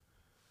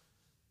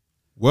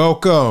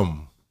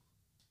Welcome.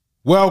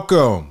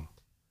 And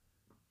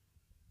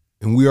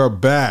we are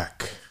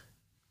back.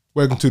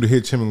 Welcome to the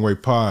Hitch Hemingway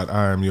Pod.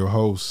 I am your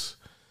host,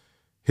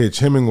 Hitch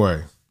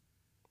Hemingway.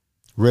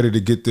 Ready to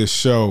get this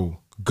show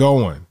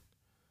going.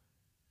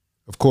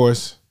 Of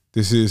course,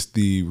 this is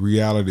the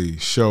reality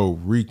show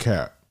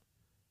recap.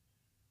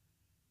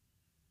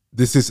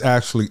 This is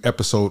actually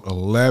episode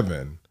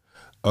 11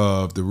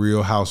 of the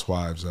Real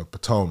Housewives of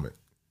Potomac.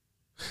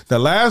 Now,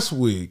 last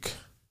week,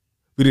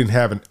 we didn't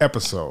have an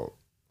episode.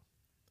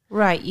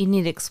 Right, you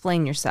need to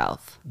explain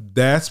yourself.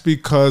 That's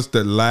because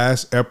the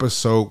last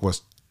episode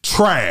was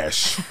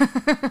trash.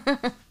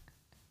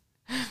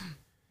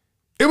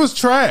 It was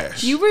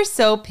trash. You were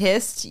so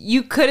pissed,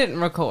 you couldn't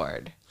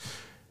record.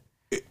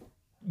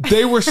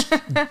 It's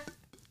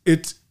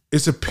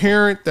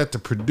apparent that the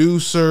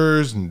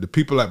producers and the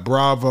people at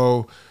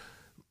Bravo,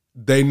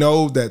 they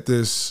know that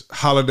this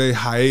holiday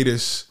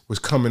hiatus was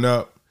coming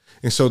up.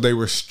 And so they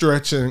were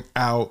stretching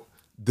out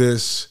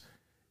this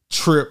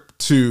trip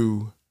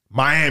to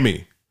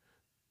Miami.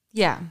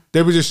 Yeah.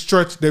 They were just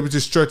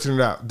stretching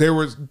it out. Did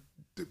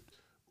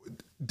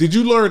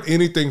you learn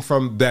anything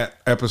from that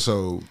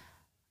episode?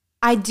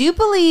 I do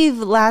believe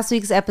last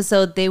week's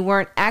episode, they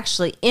weren't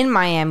actually in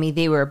Miami.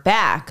 They were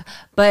back.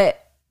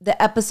 But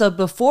the episode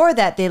before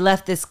that, they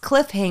left this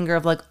cliffhanger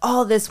of like,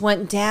 oh, this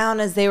went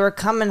down as they were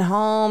coming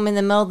home in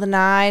the middle of the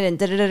night and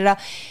da-da-da-da.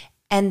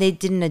 And they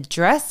didn't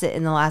address it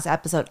in the last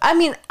episode. I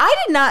mean, I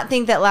did not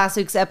think that last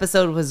week's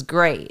episode was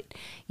great,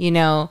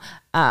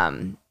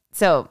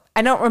 So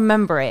I don't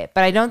remember it,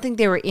 but I don't think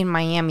they were in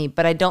Miami,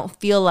 but I don't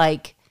feel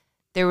like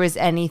there was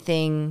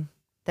anything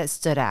that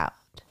stood out.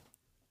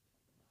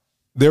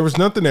 There was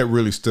nothing that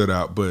really stood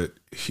out, but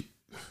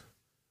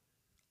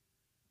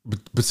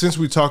since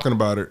we're talking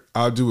about it,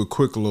 I'll do a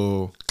quick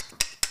little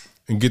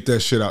and get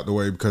that shit out the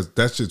way because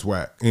that's just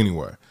whack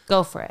anyway.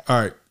 Go for it. All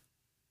right.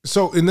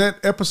 So in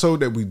that episode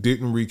that we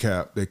didn't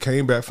recap, they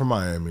came back from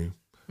Miami.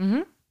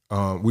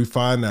 Mm-hmm. We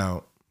find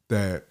out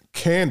that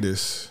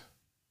Candace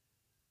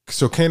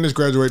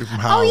graduated from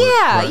Howard. Oh,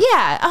 yeah, right?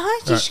 yeah.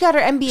 Uh-huh. She got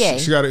her MBA.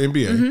 She got her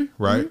MBA,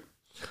 mm-hmm. right?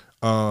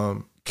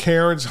 Mm-hmm.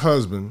 Karen's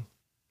husband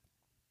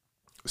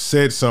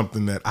said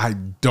something that I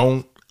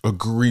don't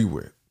agree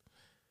with.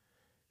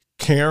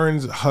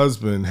 Karen's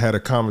husband had a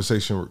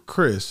conversation with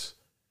Chris,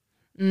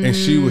 and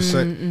she was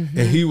saying, mm-hmm.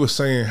 and he was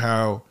saying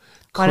how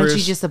Chris why don't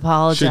you just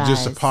apologize? Should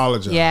just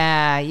apologize.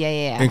 Yeah.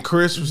 And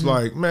Chris was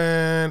like,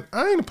 man,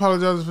 I ain't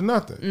apologizing for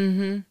nothing.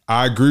 Mm-hmm.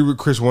 I agree with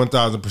Chris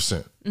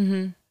 1,000%.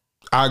 Mm-hmm.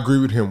 I agree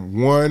with him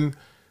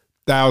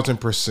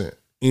 1,000%.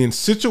 In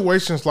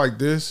situations like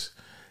this,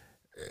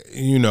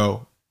 the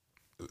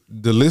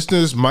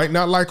listeners might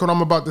not like what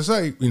I'm about to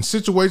say. In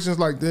situations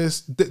like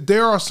this,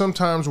 there are some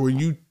times where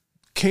you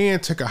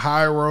can take a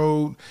high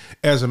road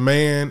as a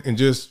man and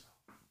just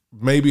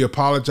maybe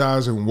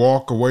apologize and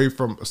walk away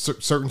from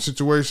certain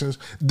situations.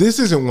 This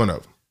isn't one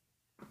of them.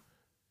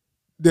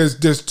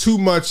 There's too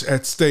much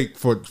at stake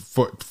for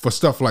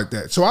stuff like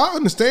that. So I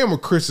understand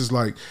what Chris is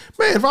like.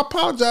 Man, if I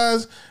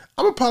apologize,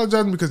 I'm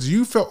apologizing because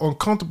you felt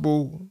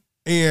uncomfortable,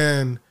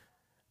 and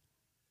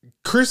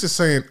Chris is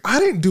saying, I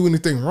didn't do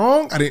anything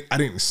wrong. I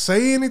didn't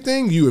say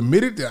anything. You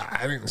admitted that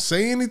I didn't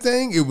say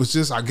anything. It was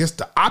just, I guess,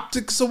 the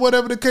optics or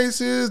whatever the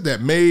case is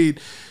that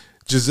made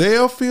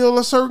Giselle feel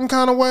a certain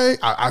kind of way.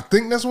 I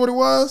think that's what it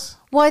was.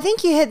 Well, I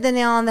think you hit the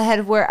nail on the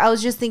head where I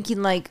was just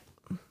thinking like,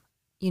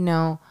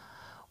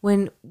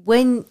 when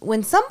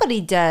somebody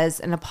does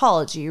an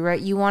apology,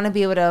 right, you want to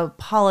be able to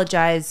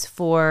apologize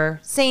for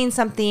saying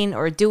something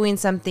or doing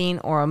something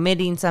or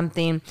omitting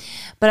something.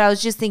 But I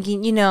was just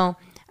thinking,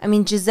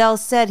 Giselle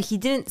said he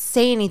didn't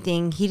say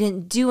anything. He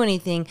didn't do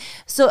anything.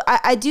 So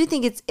I do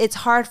think it's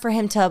hard for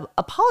him to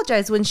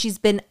apologize when she's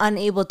been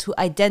unable to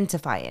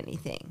identify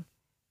anything.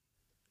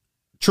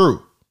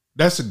 True.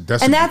 That's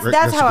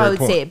how I would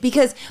say it,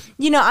 because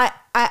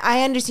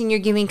I understand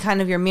you're giving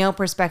kind of your male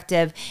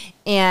perspective,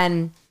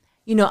 and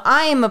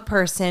I am a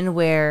person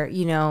where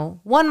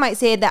one might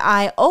say that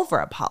I over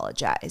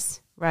apologize,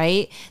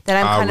 right?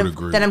 That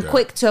I'm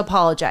quick to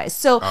apologize.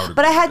 So,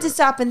 but I had to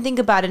stop and think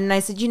about it, and I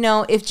said,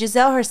 if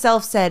Giselle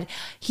herself said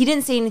he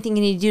didn't say anything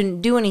and he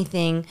didn't do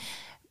anything,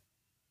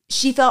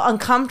 she felt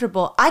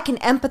uncomfortable. I can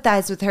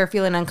empathize with her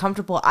feeling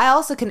uncomfortable. I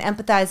also can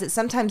empathize that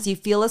sometimes you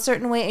feel a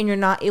certain way and you're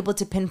not able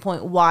to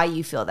pinpoint why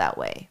you feel that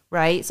way,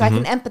 right? So mm-hmm.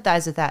 I can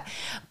empathize with that.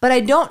 But I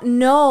don't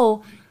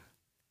know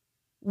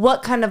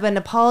what kind of an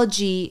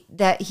apology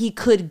that he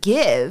could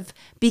give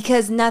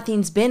because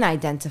nothing's been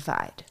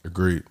identified.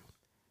 Agreed.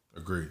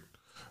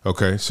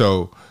 Okay,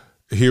 so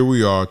here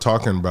we are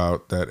talking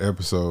about that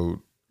episode,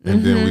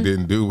 and then we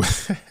didn't do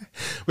it.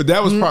 But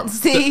that was probably...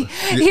 See,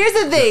 here's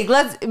the thing.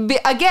 Let's,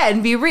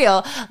 be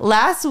real.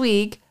 Last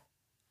week,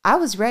 I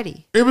was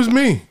ready. It was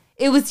me.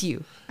 It was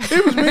you.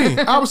 It was me.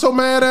 I was so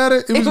mad at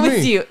it. It was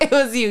me. It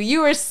was you.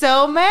 You were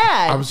so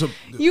mad.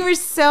 You were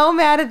so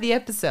mad at the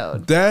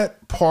episode.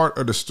 That part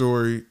of the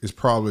story is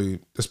probably...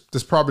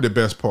 That's probably the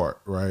best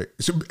part, right?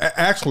 So,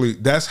 actually,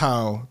 that's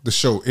how the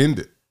show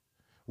ended.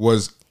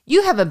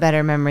 You have a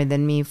better memory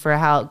than me for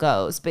how it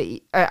goes, but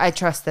I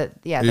trust that.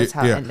 Yeah, that's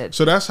how it ended.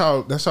 So that's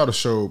how the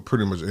show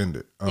pretty much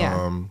ended.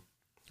 Yeah.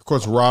 Of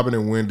course, Robin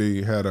and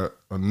Wendy had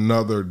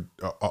another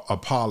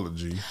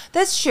apology.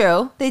 That's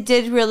true. They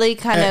did really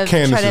kind of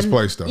Candace's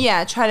place, though.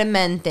 Yeah, try to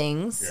mend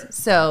things. Yeah.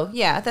 So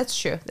yeah, that's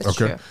true. That's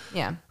true.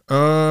 Yeah.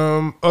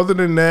 Other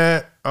than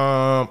that,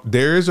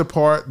 there is a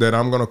part that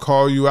I'm gonna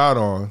call you out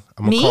on.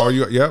 I'm gonna call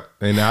you. Yep.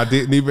 And I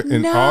didn't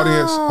even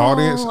audience.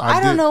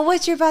 I don't know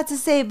what you're about to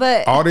say,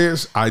 but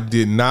audience, I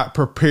did not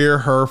prepare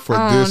her for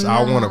this. No.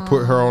 I want to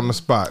put her on the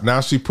spot. Now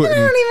she putting.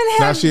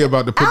 Now she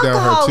about to put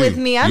down her tea. With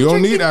me. You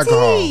don't need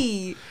alcohol.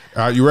 Tea.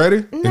 You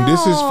ready? No.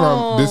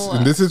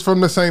 And this is from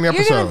the same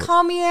episode. You're gonna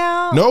call me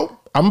out?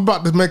 Nope. I'm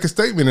about to make a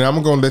statement, and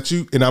I'm gonna let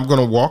you. And I'm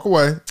gonna walk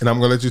away, and I'm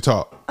gonna let you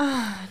talk.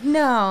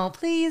 No,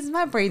 please.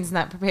 My brain's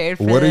not prepared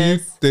for this. What do you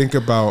think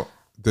about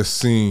the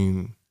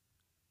scene?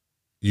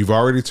 You've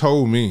already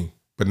told me,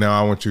 but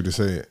now I want you to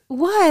say it.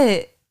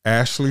 What?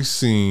 Ashley's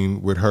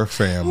scene with her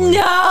family.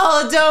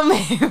 No, don't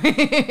make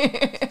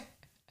me.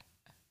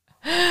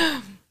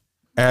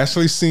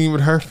 Ashley's scene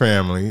with her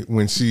family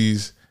when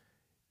she's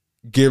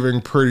giving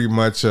pretty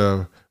much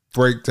a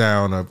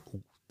breakdown of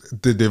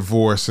the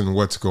divorce and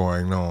what's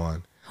going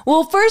on.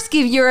 Well, first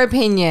give your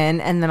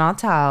opinion, and then I'll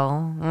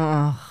tell.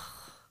 Ugh.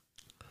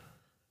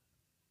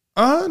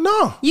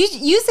 No.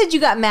 You said you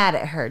got mad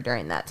at her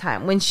during that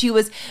time when she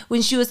was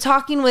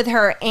talking with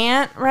her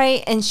aunt,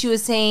 right? And she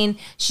was saying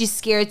she's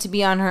scared to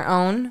be on her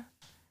own.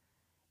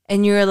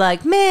 And you were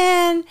like,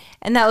 man.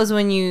 And that was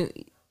when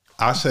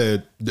I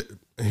said,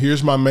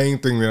 here's my main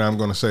thing that I'm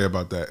going to say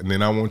about that. And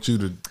then I want you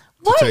to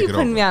Why take are you it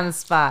putting over. Me on the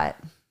spot?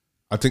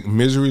 I think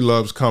misery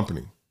loves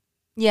company.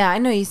 Yeah, I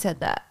know you said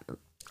that.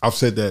 I've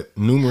said that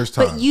numerous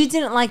times. But you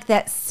didn't like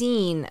that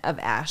scene of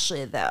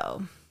Ashley,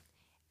 though.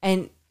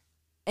 And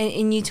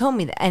you told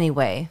me that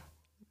anyway.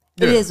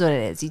 Yeah. It is what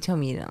it is. You told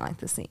me you didn't like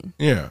the scene.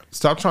 Yeah.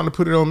 Stop trying to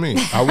put it on me.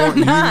 I want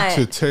you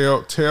to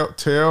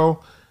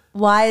tell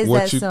why is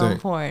that so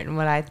important,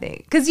 what I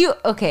think? Because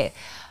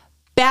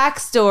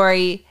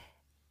backstory,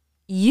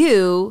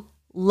 you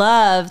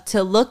love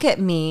to look at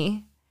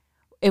me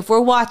if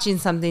we're watching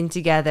something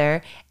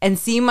together and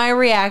see my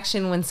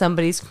reaction when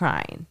somebody's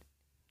crying.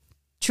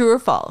 True or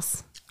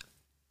false?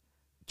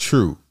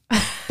 True.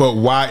 But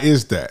why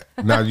is that?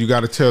 Now you got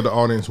to tell the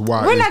audience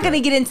why. We're not going to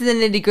get into the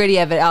nitty gritty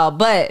of it all,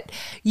 but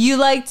you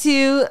like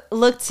to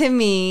look to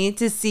me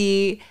to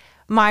see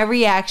my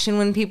reaction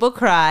when people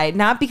cry,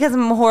 not because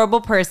I'm a horrible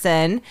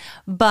person,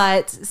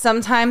 but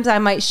sometimes I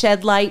might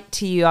shed light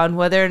to you on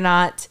whether or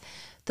not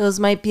those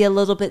might be a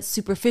little bit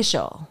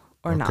superficial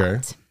or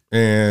not.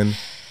 And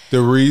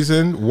the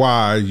reason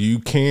why you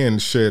can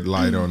shed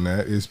light on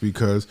that is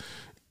because,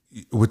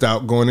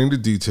 without going into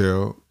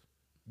detail,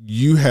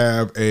 you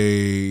have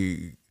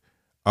a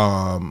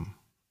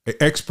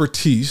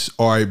expertise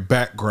or a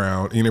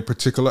background in a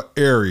particular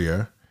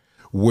area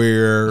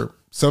where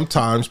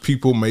sometimes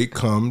people may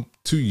come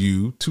to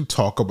you to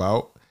talk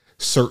about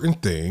certain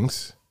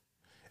things.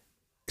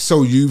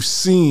 So you've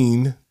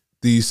seen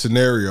these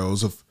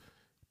scenarios of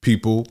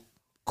people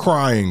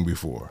crying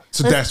before.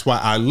 So that's why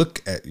I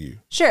look at you.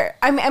 Sure.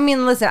 I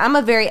mean, listen, I'm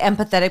a very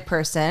empathetic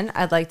person.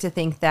 I'd like to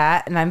think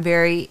that. And I'm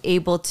very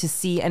able to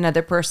see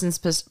another person's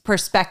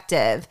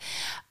perspective.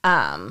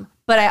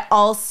 But I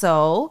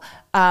also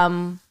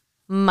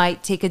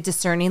might take a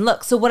discerning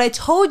look. So what I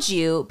told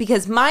you,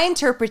 because my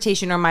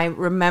interpretation or my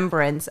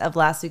remembrance of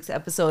last week's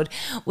episode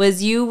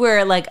was you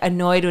were like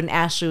annoyed when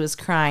Ashley was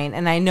crying.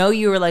 And I know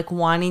you were like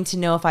wanting to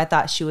know if I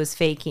thought she was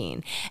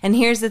faking. And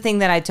here's the thing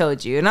that I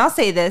told you. And I'll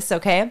say this,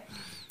 okay?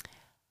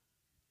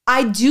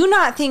 I do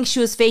not think she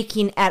was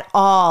faking at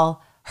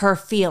all her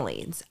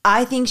feelings.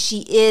 I think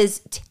she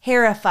is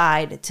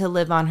terrified to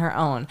live on her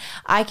own.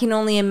 I can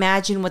only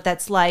imagine what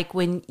that's like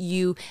when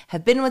you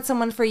have been with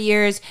someone for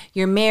years,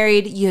 you're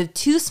married, you have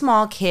 2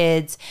 small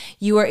kids,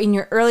 you are in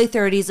your early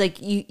 30s, like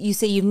you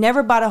say you've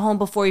never bought a home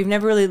before, you've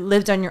never really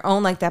lived on your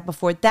own like that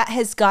before. That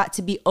has got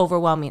to be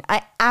overwhelming.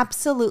 I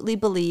absolutely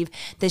believe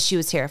that she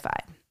was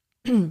terrified.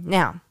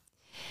 Now,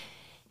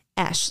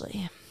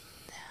 Ashley,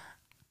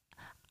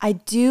 I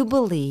do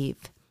believe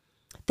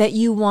that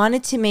you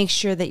wanted to make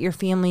sure that your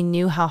family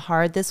knew how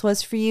hard this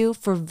was for you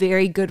for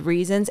very good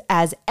reasons,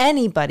 as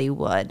anybody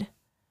would.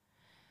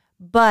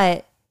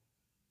 But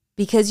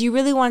because you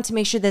really wanted to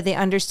make sure that they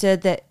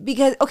understood that,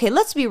 because, okay,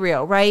 let's be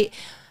real, right?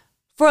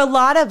 For a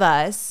lot of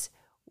us,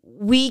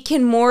 we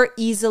can more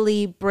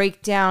easily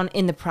break down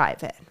in the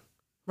private,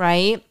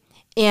 right?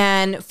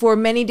 And for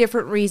many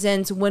different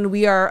reasons, when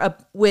we are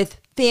with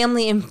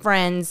family and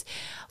friends,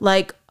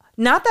 like,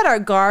 not that our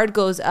guard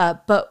goes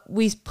up, but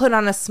we put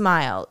on a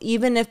smile,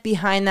 even if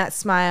behind that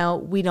smile,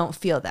 we don't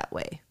feel that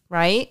way,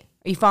 right?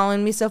 Are you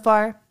following me so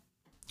far?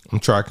 I'm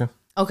tracking.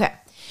 Okay.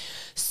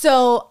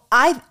 So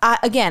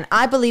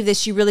I believe that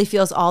she really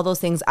feels all those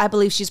things. I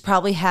believe she's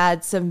probably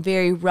had some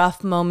very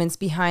rough moments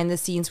behind the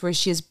scenes where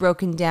she has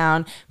broken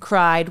down,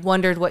 cried,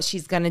 wondered what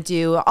she's going to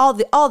do, all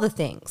the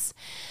things.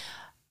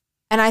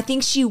 And I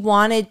think she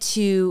wanted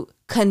to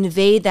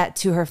convey that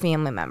to her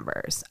family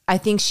members. I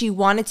think she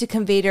wanted to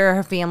convey to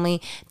her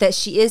family that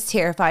she is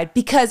terrified,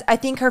 because I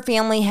think her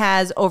family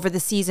has over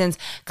the seasons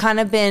kind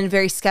of been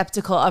very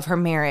skeptical of her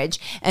marriage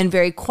and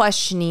very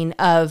questioning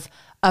of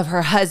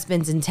her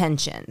husband's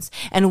intentions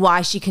and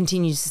why she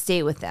continues to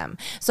stay with them.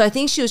 So I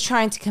think she was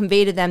trying to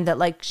convey to them that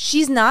like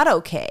she's not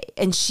okay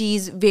and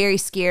she's very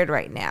scared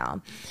right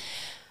now.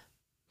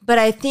 But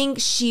I think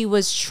she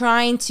was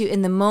trying to,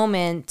 in the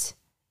moment,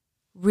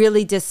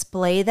 really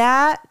display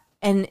that,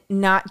 and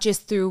not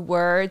just through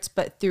words,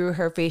 but through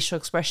her facial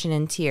expression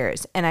and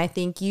tears. And I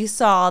think you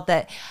saw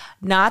that,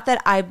 not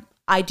that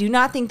I do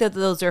not think that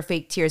those are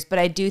fake tears, but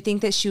I do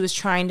think that she was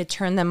trying to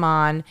turn them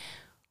on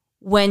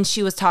when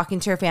she was talking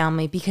to her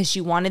family, because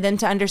she wanted them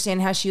to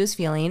understand how she was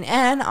feeling,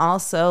 and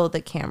also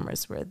the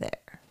cameras were there.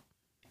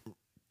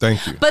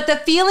 Thank you. But the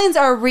feelings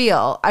are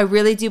real. I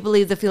really do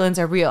believe the feelings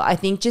are real. I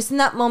think just in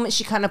that moment,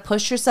 she kind of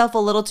pushed herself a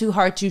little too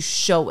hard to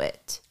show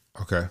it.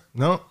 Okay.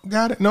 No,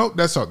 got it. No,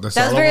 that's all. That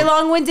was very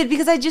long-winded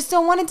because I just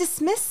don't want to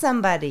dismiss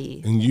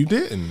somebody. And you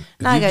didn't.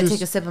 Now I got to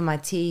take a sip of my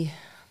tea.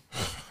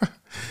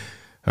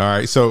 All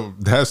right. So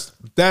that's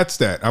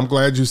that. I'm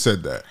glad you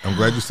said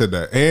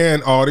that.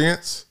 And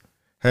audience,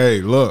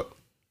 hey, look.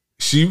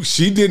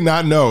 She did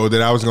not know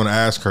that I was going to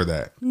ask her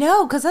that.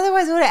 No, because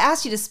otherwise I would have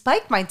asked you to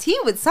spike my tea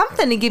with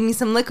something to give me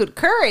some liquid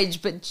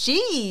courage. But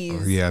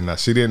geez. Yeah, no,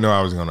 she didn't know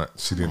I was going to.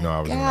 She didn't know I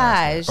was going to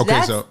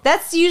ask her. Okay,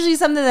 that's usually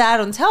something that I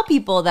don't tell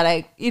people that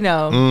I.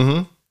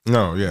 Mm-hmm.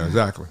 No, yeah,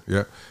 exactly.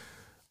 Yeah.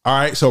 All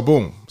right, so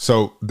boom.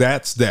 So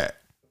that's that.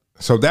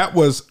 So that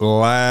was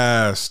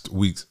last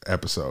week's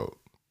episode,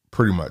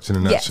 pretty much in a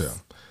nutshell.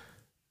 Yes.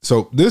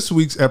 So this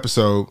week's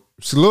episode,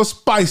 it's a little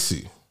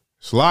spicy.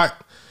 It's a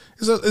lot.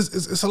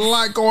 It's a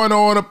lot going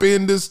on up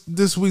in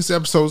this week's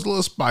episode. It's a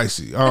little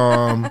spicy.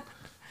 I'm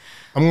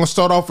going to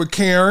start off with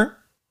Karen.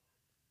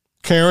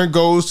 Karen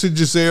goes to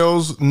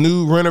Giselle's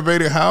new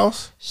renovated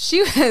house.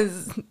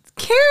 Karen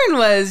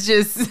was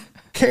just...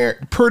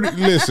 Karen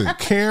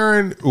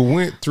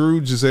went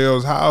through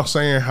Giselle's house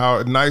saying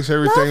how nice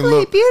everything Lovely,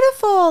 looked.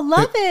 Beautiful,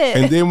 love it.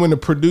 And then when the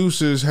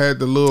producers had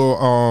the little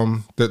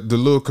the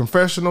little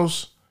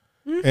confessionals,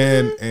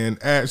 and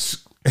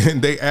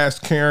they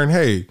asked Karen,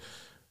 hey,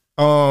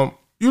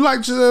 you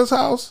like Giselle's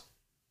house?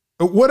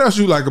 What else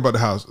you like about the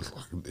house?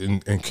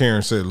 And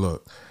Karen said,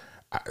 look,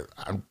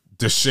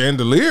 the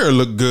chandelier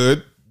looked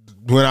good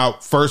when I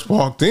first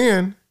walked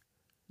in.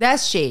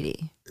 That's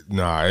shady.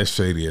 Nah, it's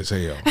shady as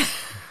hell.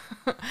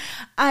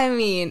 I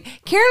mean,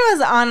 Karen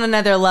was on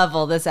another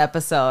level this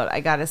episode, I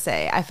gotta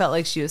say. I felt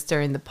like she was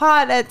stirring the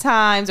pot at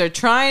times, or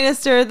trying to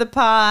stir the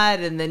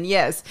pot, and then,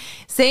 yes,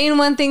 saying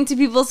one thing to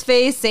people's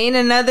face, saying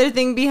another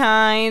thing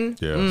behind.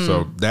 Yeah,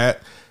 so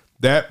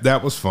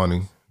that was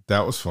funny.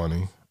 That was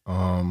funny.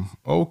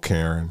 Oh,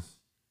 Karen.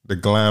 The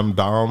glam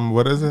dame,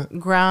 what is it?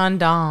 Grand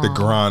dame. The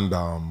grand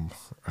dame.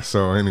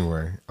 So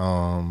anyway,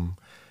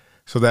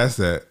 so that's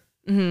that.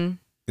 Mm-hmm.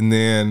 And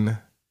then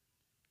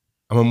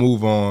I'm going to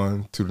move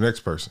on to the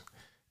next person.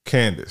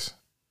 Candace.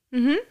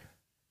 Mm-hmm.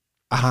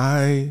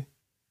 I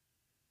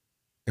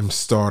am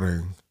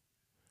starting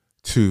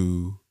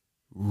to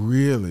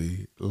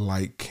really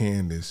like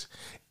Candace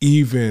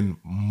even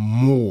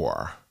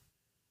more.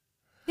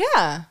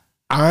 Yeah.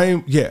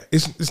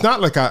 It's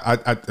not like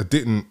I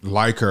didn't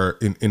like her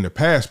in the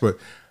past, but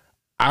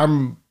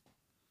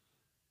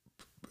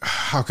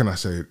how can I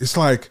say it? It's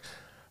like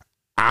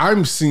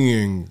I'm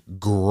seeing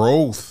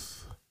growth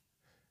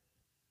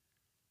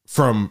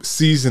from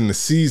season to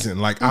season.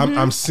 Like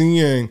I'm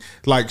seeing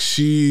like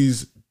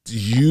she's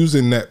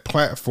using that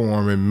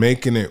platform and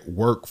making it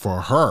work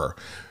for her.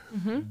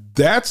 Mm-hmm.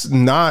 That's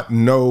not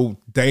no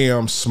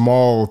damn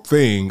small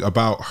thing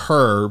about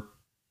her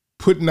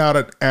putting out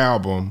an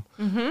album,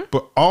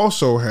 but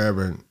also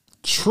having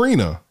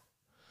Trina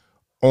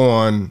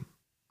on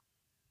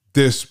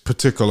this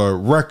particular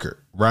record,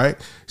 right?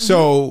 Mm-hmm.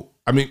 So,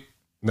 I mean,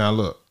 now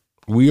look,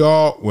 I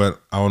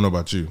don't know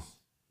about you,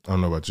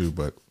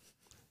 but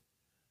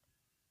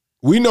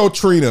we know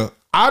Trina.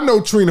 I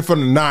know Trina from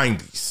the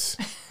 90s.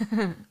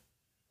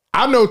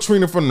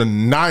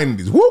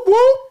 Whoop,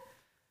 whoop.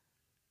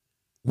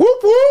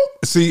 Whoop, whoop.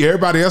 See,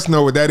 everybody else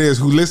know what that is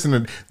who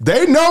listening.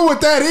 They know what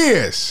that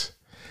is.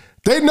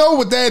 And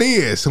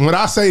when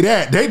I say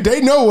that, they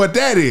know what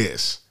that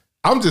is.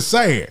 I'm just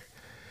saying.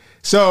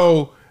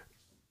 So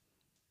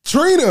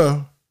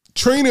Trina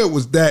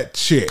was that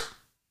chick.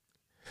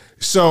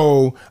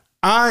 So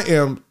I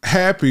am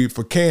happy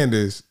for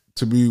Candace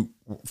to be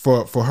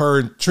for her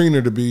and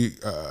Trina to be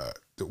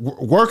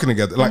working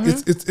together. Like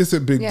it's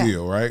a big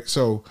deal, right?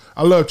 So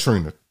I love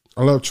Trina.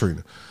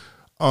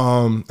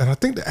 And I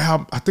think the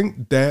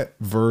album, that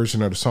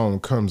version of the song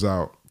comes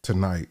out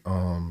tonight.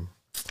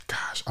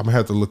 Gosh, I'm gonna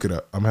have to look it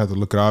up.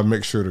 I'll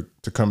make sure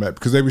to come back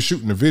because they were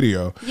shooting the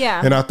video.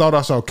 Yeah. And I thought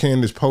I saw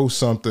Candace post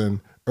something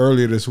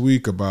earlier this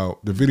week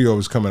about the video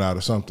was coming out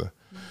or something.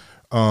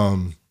 So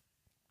I'm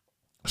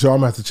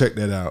gonna have to check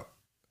that out.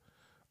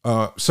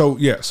 So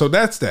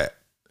that's that.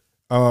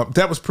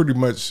 That was pretty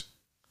much.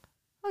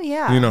 Oh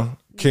yeah.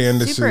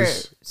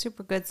 Candace's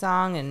super good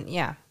song and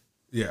yeah.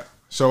 Yeah.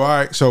 So all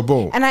right, so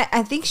boom. And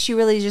I think she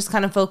really is just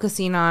kind of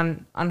focusing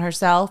on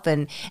herself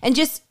and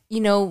just,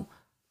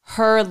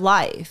 her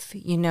life,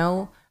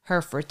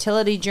 her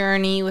fertility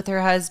journey with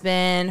her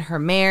husband, her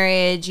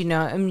marriage,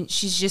 I mean,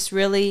 she's just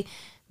really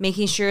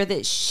making sure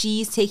that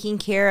she's taking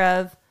care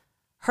of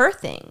her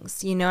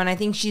things, and I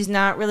think she's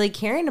not really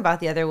caring about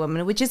the other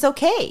woman, which is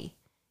okay,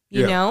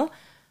 you know?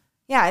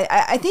 Yeah,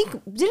 I think,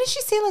 didn't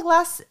she say like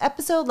last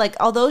episode, like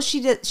although she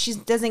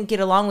doesn't get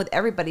along with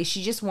everybody,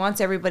 she just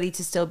wants everybody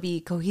to still be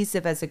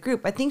cohesive as a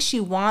group. I think she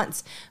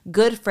wants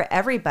good for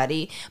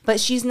everybody, but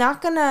she's not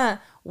going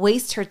to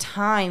waste her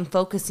time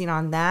focusing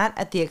on that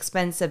at the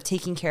expense of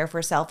taking care of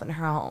herself and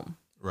her home.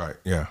 Right.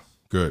 Yeah.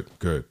 Good.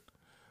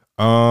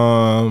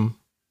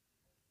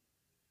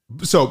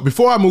 So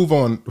before I move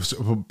on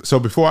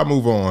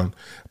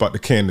about the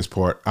Candace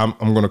part, I'm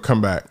going to come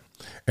back,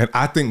 and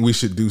I think we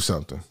should do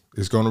something.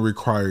 It's going to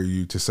require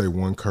you to say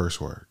one curse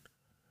word.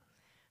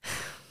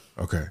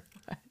 Okay.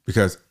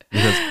 Because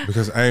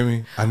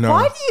Amy, I know.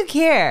 Why do you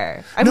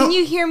care? I mean,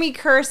 you hear me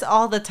curse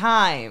all the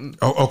time.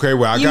 Oh, okay.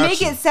 Well, you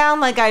make it sound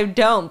like I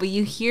don't, but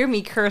you hear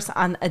me curse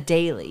on a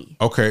daily.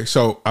 Okay.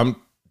 So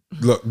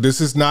look,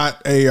 this is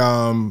not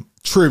a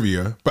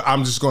trivia, but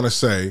I'm just going to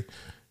say,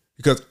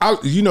 because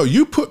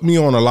you put me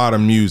on a lot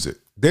of music.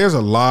 There's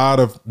a lot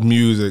of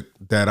music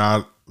that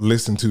I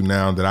listen to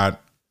now that I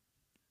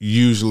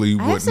usually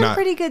would not. I have some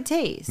pretty good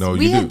taste. No,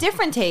 we have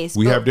different tastes.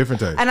 We have different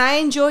tastes, and I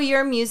enjoy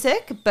your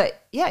music,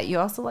 but yeah, you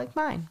also like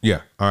mine.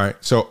 Yeah. All right.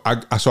 So I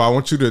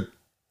want you to.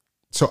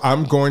 So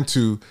I'm going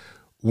to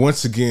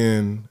once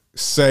again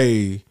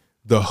say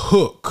the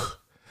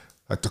hook,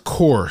 like the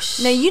chorus.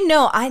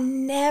 Now I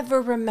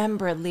never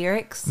remember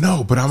lyrics.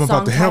 No, but I'm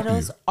about to help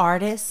you.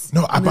 Artists.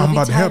 No, I'm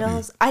about to help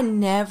you. I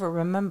never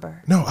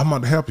remember. No, I'm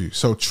about to help you.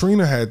 So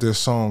Trina had this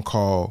song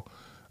called,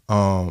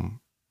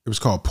 it was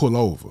called "Pull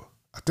Over."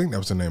 I think that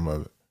was the name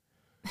of it.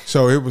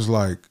 So it was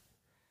like,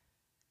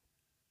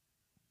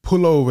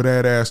 pull over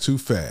that ass too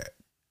fat.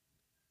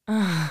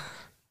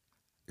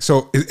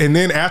 So, and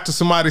then after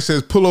somebody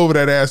says, pull over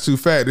that ass too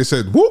fat, they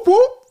said, whoop,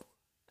 whoop.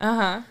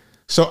 Uh-huh.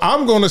 So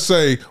I'm going to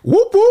say,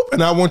 whoop, whoop,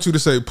 and I want you to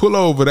say, pull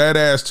over that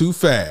ass too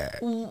fat.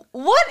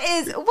 What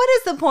is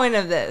the point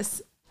of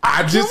this?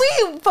 Can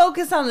we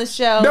focus on the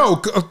show?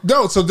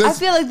 No. So this, I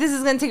feel like this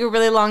is going to take a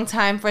really long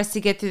time for us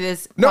to get through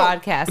this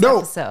podcast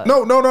episode.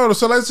 No.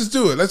 So let's just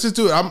do it.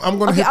 I'm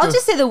going to hit I'll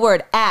just say the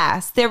word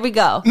ass. There we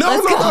go.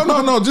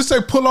 No. Just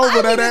say pull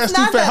over that ass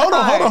too fat.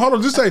 Hold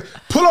on. Just say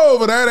pull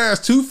over that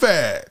ass too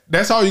fat.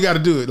 That's all you got to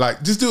do it.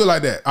 Like, just do it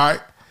like that. All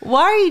right.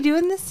 Why are you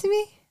doing this to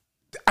me?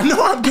 I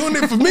know I'm doing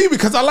it for me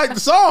because I like the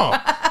song.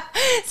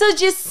 So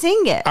just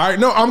sing it. All right,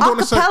 no, I'm going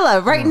to say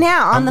acapella right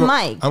now on the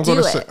mic. I'm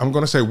going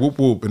to say whoop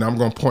whoop, and I'm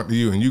going to point to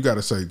you, and you got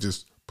to say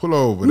just pull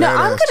over. No,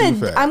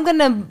 I'm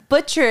gonna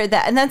butcher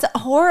that, and that's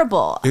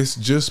horrible. It's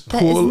just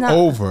pull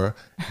over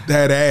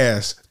that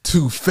ass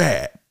too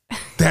fat.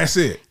 That's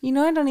it. I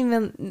don't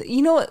even.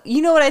 You know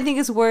what I think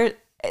is word.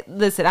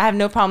 Listen, I have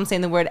no problem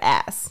saying the word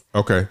ass.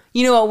 Okay.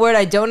 You know what word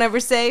I don't ever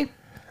say?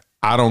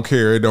 I don't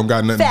care. It don't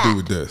got nothing to do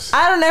with this.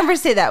 I don't ever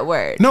say that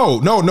word. No.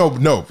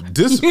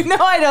 This.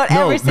 I don't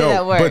ever say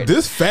that word. But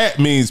this fat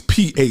means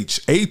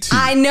PHAT.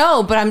 I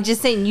know, but I'm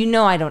just saying.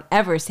 I don't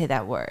ever say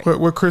that word.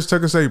 What Chris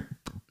Tucker say?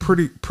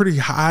 Pretty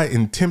high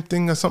and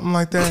tempting or something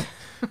like that.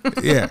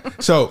 Yeah.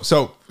 So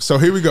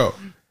here we go.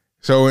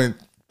 So in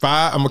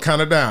 5, I'm gonna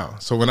count it down.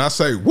 So when I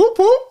say whoop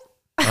whoop,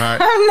 all right.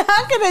 I'm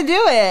not gonna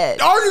do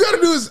it. All you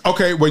gotta do is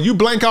well, you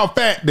blank out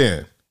fat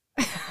then,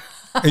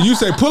 and you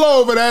say pull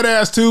over that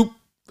ass too.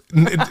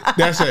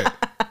 That's it.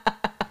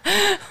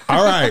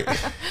 All right.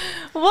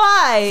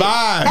 Why?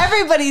 5.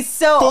 Everybody's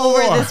so 4,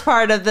 over this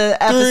part of the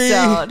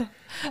episode.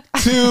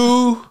 3,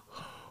 2,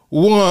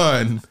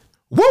 1.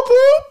 Whoop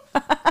whoop.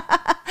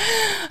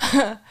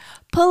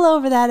 Pull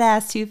over that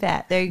ass too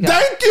fat. There you go.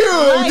 Thank you.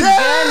 My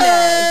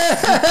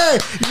goodness.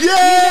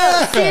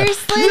 Yeah.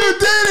 Seriously? You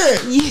did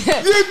it. Yeah.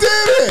 You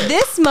did it.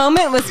 This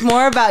moment was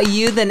more about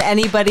you than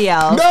anybody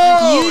else.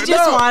 You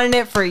just wanted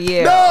it for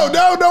you. No.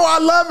 I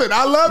love it.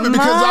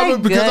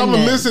 because I'm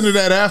gonna listen to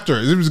that after.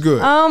 It was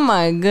good. Oh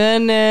my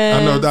goodness.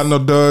 I know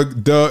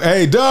Doug.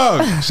 Hey,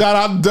 Doug. Shout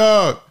out to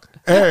Doug.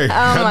 Hey,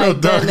 I know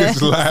Doug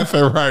is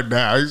laughing right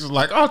now. He's just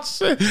like, oh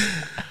shit.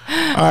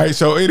 All right,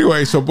 so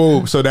anyway, so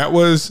boom. So that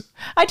was.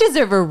 I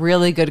deserve a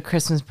really good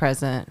Christmas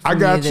present from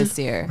you this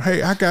year.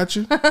 Hey, I got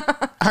you.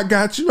 I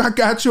got you.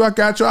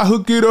 I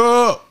hook it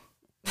up.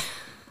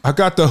 I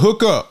got the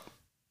hook up.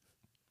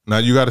 Now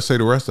you got to say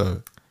the rest of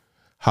it.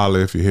 Holla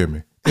if you hear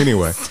me.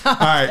 Anyway, all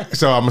right,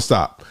 so I'm going to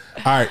stop.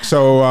 All right,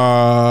 so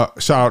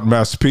shout out to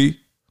Master P.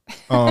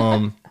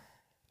 All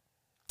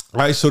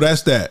right, so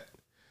that's that.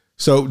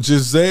 So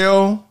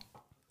Giselle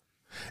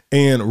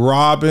and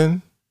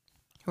Robin,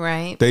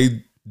 right?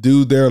 They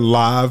do their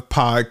live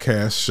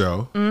podcast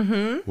show,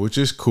 which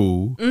is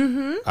cool.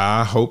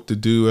 I hope to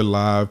do a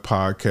live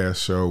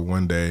podcast show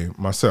one day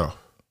myself.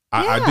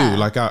 I do.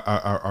 Like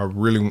I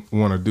really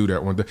want to do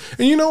that one day.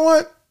 And you know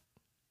what?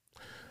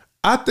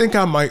 I think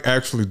I might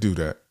actually do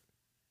that.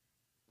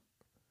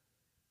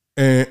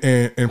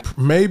 and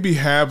maybe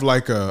have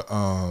like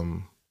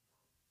a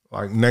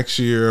like next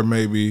year,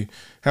 maybe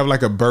have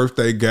like a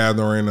birthday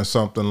gathering or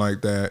something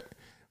like that.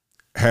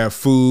 Have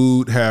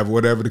food, have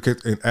whatever the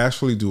case, and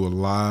actually do a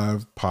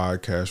live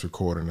podcast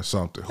recording or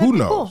something. Who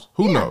knows?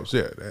 Cool. Who knows?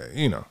 Yeah,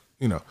 you know.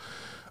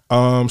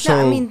 So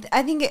I mean,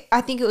 I think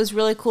it was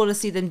really cool to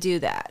see them do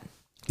that.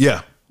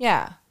 Yeah.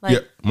 Yeah. Like,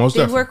 yeah. Most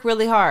definitely. They work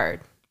really hard,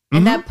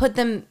 and that put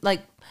them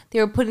like they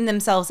were putting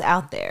themselves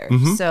out there.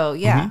 So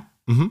yeah.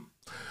 All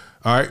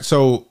right.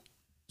 So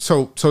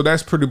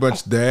that's pretty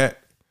much that.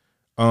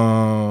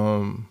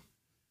 The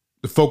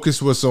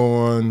focus was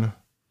on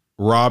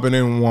Robin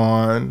and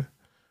Juan.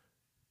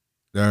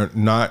 They're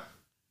not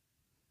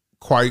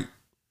quite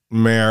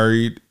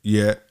married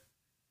yet.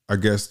 I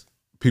guess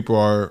people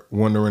are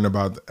wondering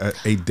about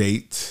a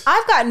date.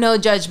 I've got no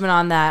judgment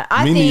on that.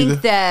 I think neither.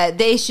 that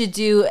they should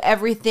do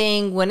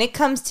everything when it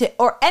comes to,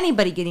 or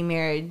anybody getting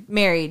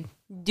married.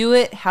 Do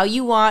it how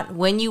you want,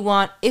 when you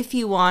want, if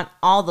you want,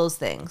 all those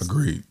things.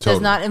 Agreed. Totally.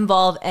 Does not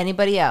involve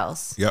anybody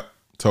else. Yep.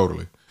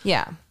 Totally.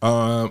 Yeah.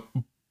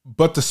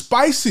 But the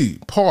spicy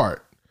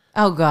part.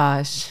 Oh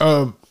gosh.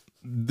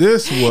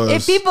 This was,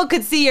 if people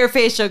could see your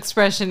facial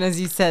expression as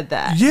you said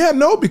that. Yeah,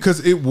 no, because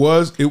it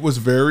was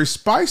very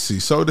spicy.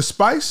 So the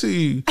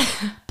spicy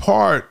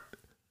part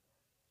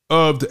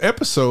of the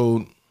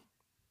episode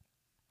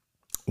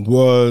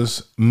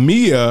was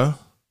Mia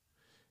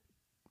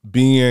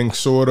being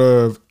sort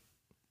of,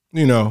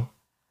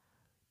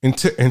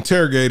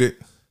 interrogated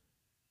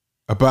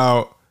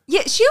about.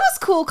 Yeah, she was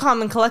cool,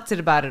 calm, and collected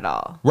about it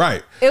all.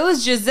 Right. It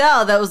was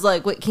Giselle that was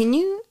like, wait, can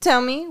you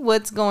tell me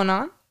what's going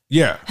on?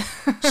 Yeah.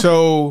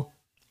 So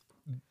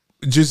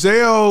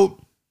Giselle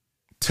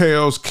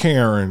tells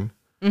Karen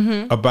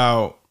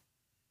about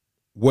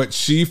what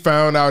she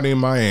found out in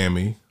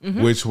Miami,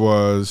 which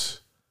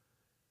was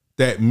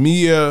that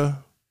Mia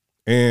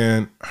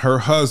and her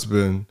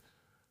husband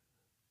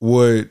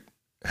would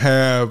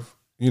have,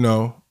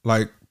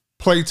 like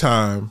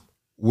playtime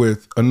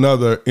with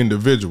another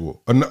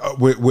individual,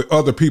 with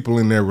other people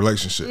in their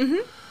relationship.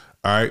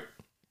 All right.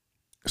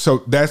 So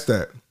that's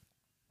that.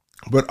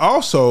 But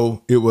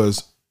also, it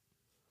was,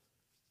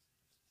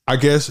 I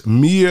guess,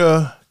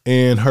 Mia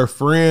and her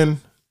friend,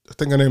 I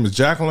think her name is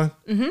Jacqueline.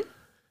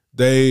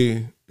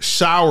 They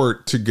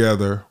showered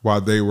together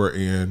while they were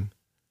in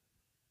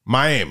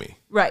Miami.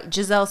 Right.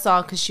 Giselle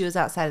saw because she was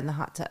outside in the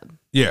hot tub.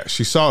 Yeah,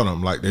 she saw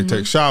them. Like, they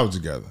take showers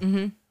together.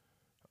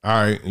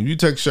 All right. And you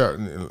take shower.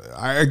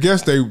 I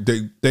guess they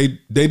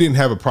didn't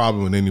have a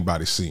problem with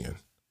anybody seeing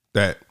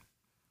that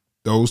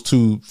those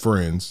two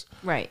friends.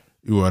 Right.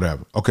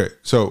 Whatever. Okay.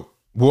 So,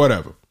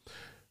 whatever.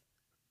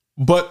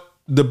 But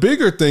the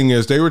bigger thing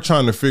is they were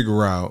trying to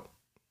figure out.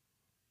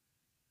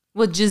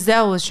 What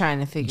Giselle was trying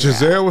to figure out.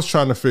 Giselle was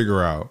trying to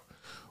figure out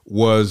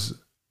was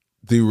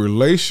the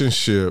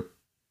relationship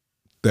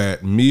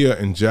that Mia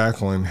and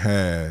Jacqueline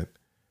had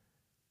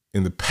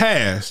in the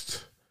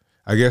past.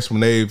 I guess when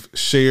they've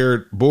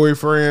shared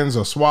boyfriends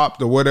or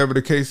swapped or whatever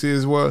the case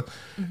is,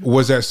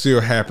 was that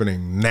still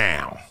happening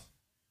now?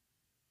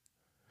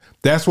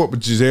 That's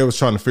what Giselle was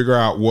trying to figure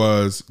out,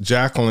 was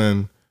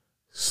Jacqueline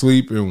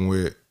sleeping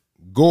with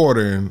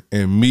Gordon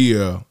and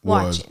Mia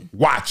was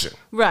watching.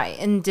 Right.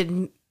 And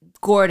did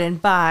Gordon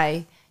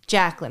buy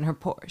Jacqueline her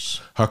Porsche?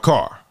 Her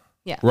car.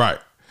 Yeah. Right.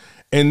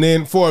 And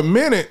then for a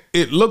minute,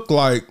 it looked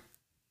like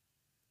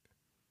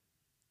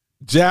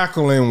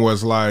Jacqueline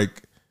was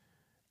like,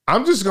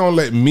 I'm just going to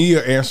let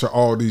Mia answer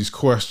all these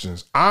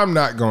questions. I'm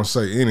not going to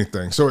say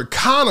anything. So it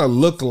kind of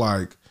looked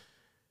like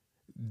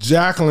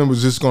Jacqueline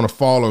was just going to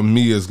follow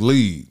Mia's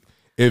lead.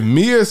 If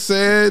Mia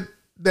said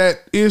that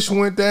Ish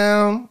went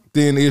down,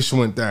 then Ish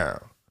went down.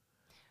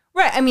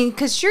 Right. I mean,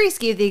 because Sharice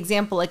gave the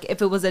example, like,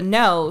 if it was a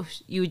no,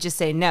 you would just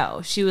say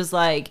no. She was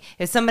like,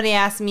 if somebody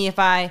asked me if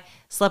I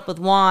slept with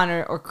Juan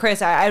or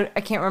Chris, I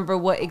can't remember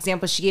what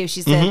example she gave.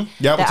 She said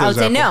that I would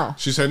say no.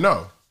 She said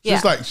no. Yeah.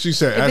 She's like, she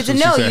said, if actually,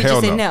 it's a no, she said, you hell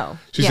just say no. no.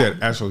 She said,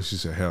 actually, she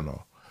said, hell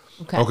no.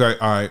 Okay. Okay.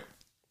 All right.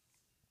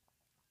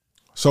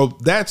 So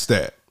that's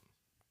that.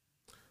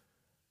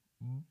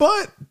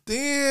 But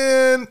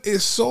then it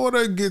sort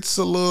of gets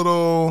a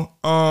little,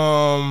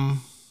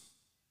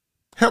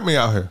 help me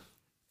out here.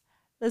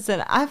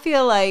 Listen, I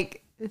feel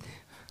like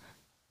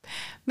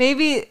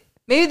maybe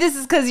this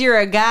is because you're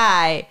a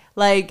guy.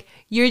 Like,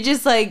 you're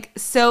just like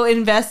so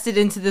invested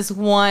into this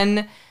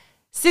one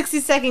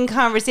 60-second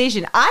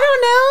conversation. I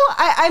don't know.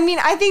 I mean,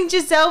 I think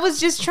Giselle was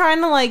just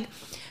trying to like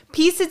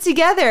piece it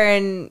together,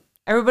 and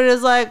everybody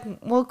was like,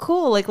 well,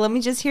 cool. Like, let me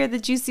just hear the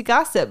juicy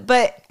gossip.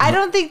 But I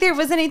don't think there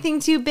was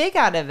anything too big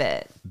out of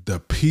it. The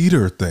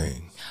Peter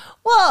thing.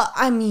 Well,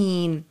 I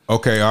mean.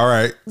 Okay, all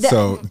right.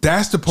 So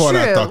that's the part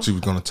I thought you were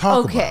going to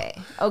talk about.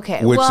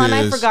 Okay. Well, and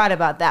I forgot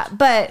about that.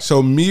 But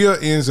so Mia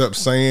ends up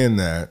saying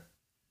that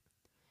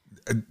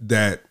her.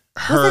 Was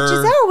that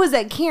Giselle or was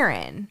that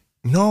Karen?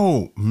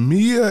 No,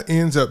 Mia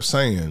ends up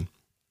saying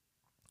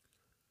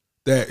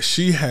that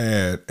she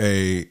had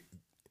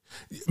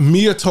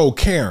Mia told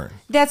Karen.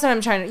 That's what I'm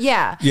trying to,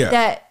 yeah.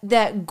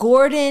 That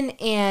Gordon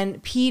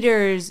and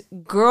Peter's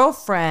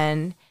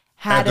girlfriend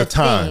had at the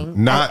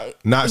time,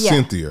 not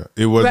Cynthia.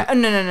 It was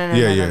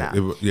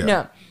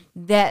no.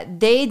 That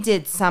they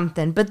did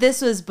something, but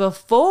this was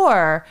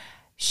before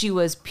she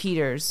was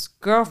Peter's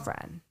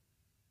girlfriend.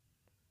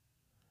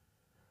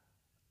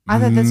 I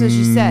thought that's what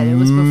she said. It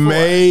was before.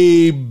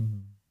 Maybe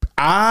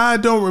I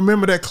don't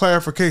remember that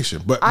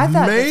clarification, but I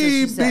thought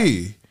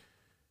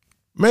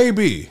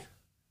maybe,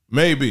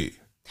 maybe,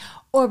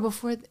 or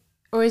before,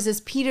 or is this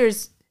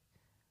Peter's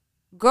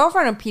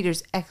girlfriend or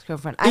Peter's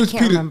ex-girlfriend? I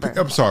can't remember.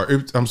 I'm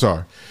sorry.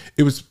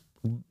 It was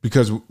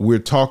because we're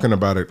talking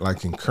about it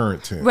like in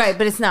current tense, right?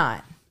 But it's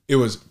not. It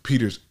was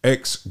Peter's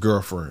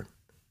ex-girlfriend,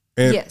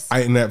 and yes,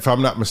 and if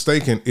I'm not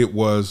mistaken, it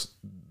was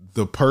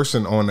the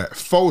person on that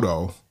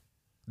photo.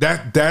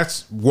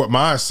 That's what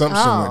my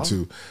assumption went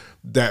to.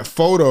 That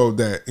photo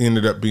that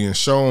ended up being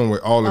shown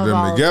with all of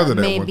them together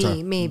that one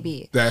time.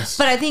 Maybe. But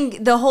I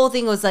think the whole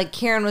thing was like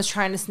Karen was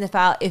trying to sniff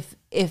out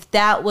if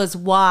that was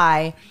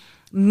why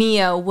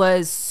Mia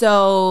was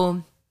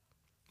so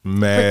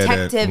mad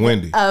protective at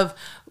Wendy of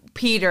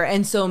Peter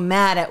and so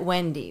mad at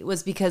Wendy,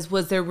 was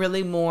there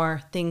really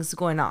more things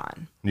going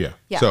on? Yeah.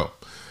 So,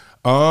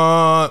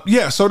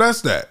 so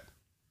that's that.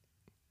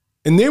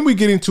 And then we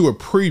get into a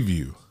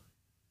preview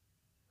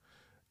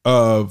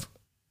of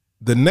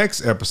the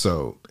next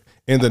episode.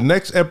 And the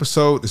next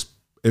episode is,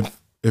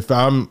 if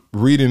I'm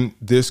reading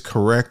this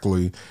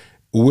correctly,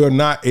 will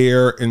not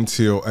air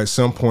until at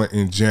some point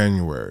in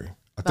January.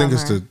 I think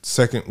it's the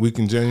second week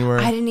in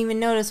January. I didn't even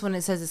notice when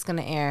it says it's going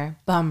to air.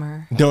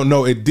 Bummer.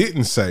 No, it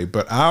didn't say,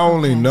 but I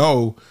only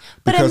know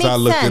because I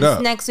looked it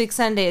up. Next week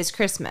Sunday is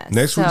Christmas.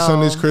 Next week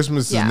Sunday is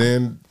Christmas,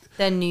 and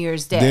then New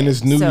Year's Day. Then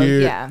it's New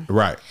Year. Yeah.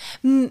 Right.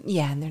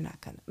 Yeah, and they're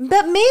not going to.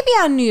 But maybe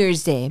on New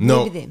Year's Day.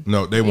 No,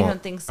 they won't.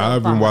 Don't think so.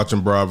 I've been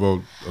watching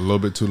Bravo a little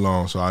bit too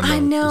long, so I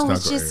know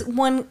it's just air.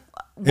 one.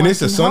 And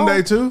it's a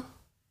Sunday too?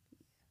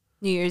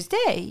 New Year's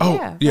Day.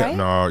 Oh, yeah. Right?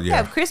 No,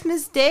 yeah. Yeah,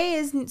 Christmas Day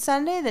is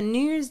Sunday, then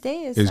New Year's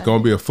Day is It's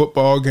going to be a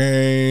football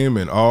game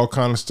and all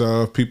kind of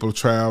stuff. People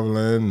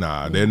traveling.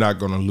 Nah, they're not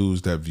going to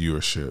lose that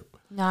viewership.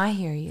 No, I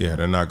hear you. Yeah,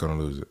 they're not going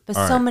to lose it. But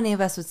so many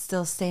of us would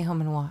still stay home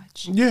and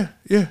watch. Yeah.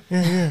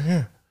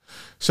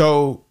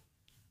 So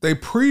they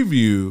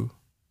preview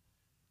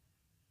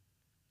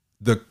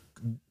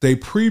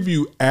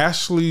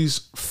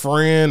Ashley's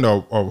friend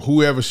or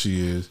whoever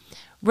she is.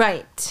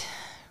 Right.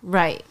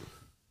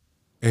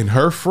 And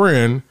her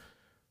friend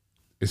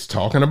is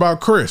talking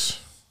about Chris.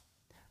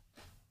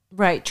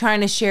 Right. Trying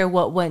to share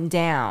what went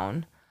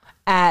down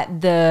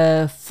at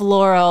the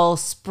floral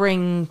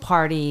spring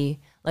party,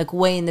 like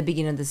way in the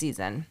beginning of the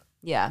season.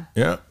 Yeah.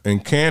 Yeah.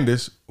 And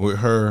Candace, with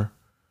her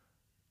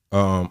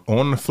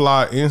on the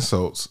fly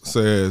insults,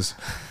 says,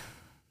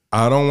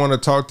 I don't want to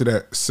talk to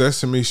that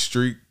Sesame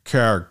Street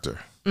character.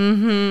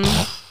 Mm-hmm.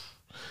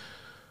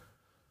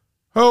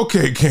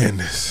 Okay,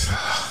 Candace.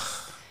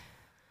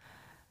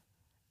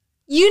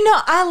 You know,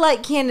 I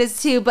like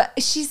Candace too, but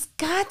she's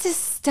got to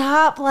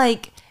stop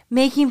like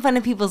making fun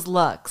of people's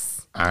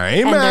looks. I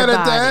ain't mad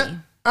at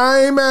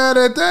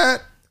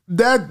that.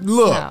 That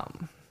look. No.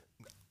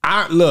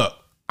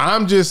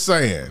 I'm just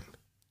saying.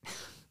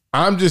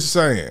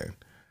 The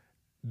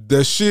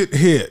shit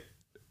hit.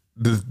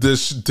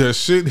 The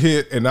shit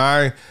hit,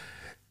 and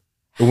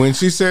when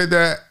she said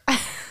that,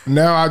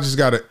 now I just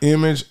got an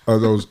image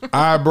of those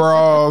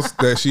eyebrows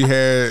that she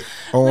had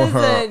on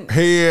her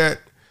head.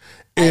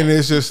 And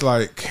it's just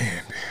like,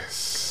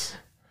 Candace.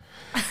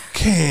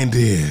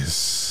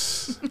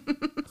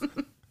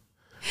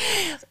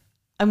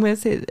 I'm going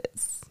to say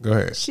this. Go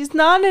ahead. She's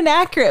not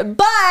inaccurate,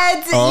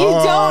 but you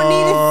don't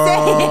need to say it.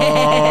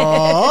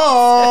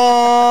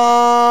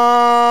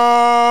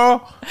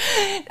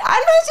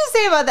 I'm not just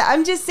saying about that.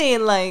 I'm just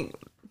saying like,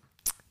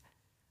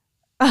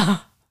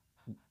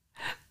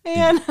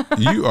 man.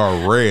 You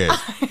are red.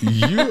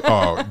 You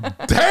are,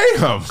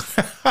 damn.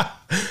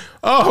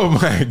 Oh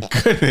my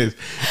goodness.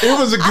 It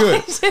was a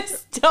good. I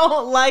just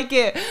don't like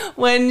it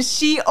when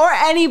she or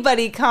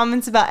anybody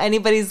comments about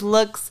anybody's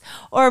looks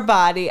or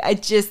body. I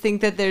just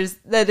think that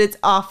it's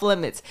off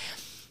limits.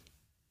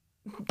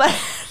 But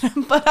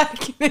I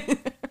can.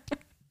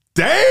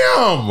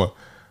 Damn.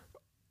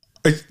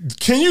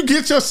 Can you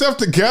get yourself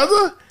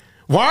together?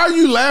 Why are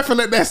you laughing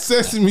at that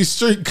Sesame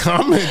Street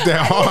comment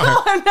that hard?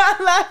 No, I'm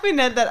not laughing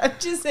at that. I'm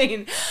just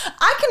saying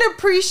I can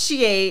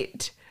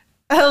appreciate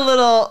a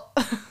little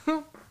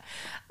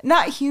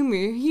not humor.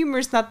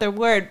 Humor's not the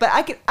word, but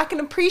I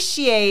can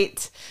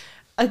appreciate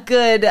a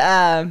good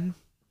a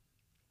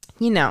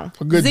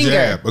good zinger.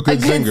 jab, a good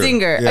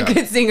zinger. Yeah. A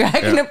good zinger. I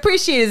can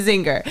appreciate a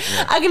zinger.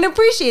 Yeah. I can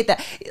appreciate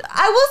that.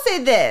 I will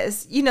say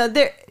this,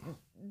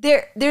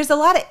 there's a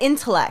lot of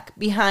intellect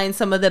behind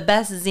some of the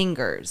best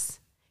zingers.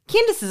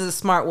 Candace is a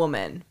smart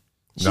woman.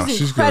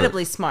 She's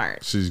incredibly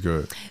smart. She's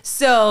good.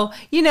 So,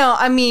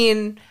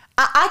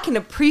 I can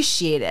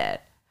appreciate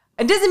it.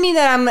 It doesn't mean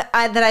that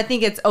I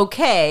think it's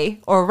okay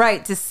or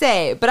right to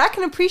say, but I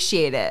can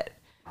appreciate it.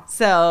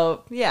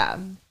 So, yeah.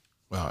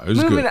 Wow, it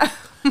was good.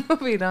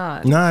 Moving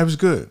on. Nah, it was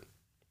good.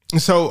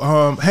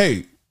 So,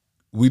 hey,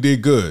 we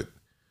did good.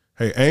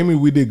 Hey, Amy,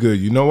 we did good.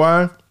 You know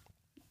why?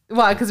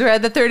 Why? Because we're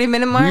at the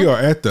 30-minute mark? We are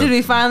at the... Did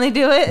we finally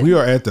do it? We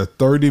are at the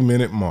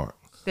 30-minute mark.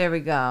 There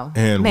we go.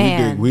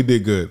 And we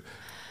did good.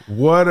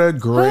 What a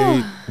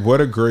great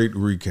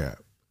recap.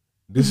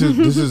 This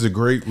is a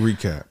great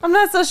recap. I'm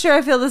not so sure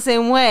I feel the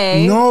same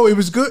way. No, it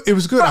was good. It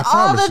was good. For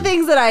all the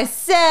things that I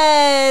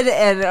said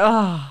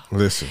and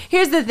listen.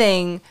 Here's the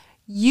thing.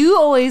 You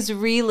always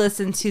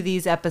re-listen to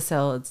these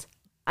episodes.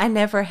 I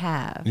never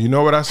have. You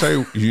know what I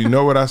say? You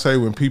know what I say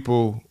when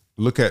people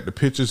look at the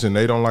pictures and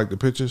they don't like the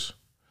pictures?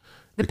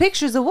 The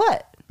pictures of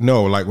what?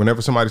 No, like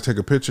whenever somebody take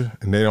a picture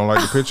and they don't like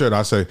the picture, and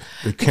I say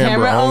the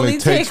camera only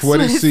takes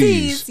what it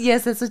sees.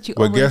 Yes, that's what you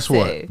always say. But guess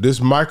what?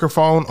 This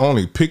microphone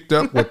only picked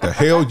up what the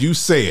hell you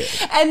said.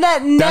 And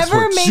that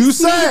never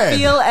makes me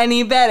feel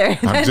any better.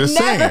 I'm just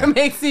saying. That never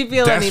makes me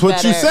feel any better.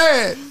 That's what you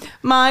said.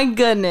 My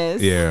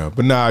goodness. Yeah,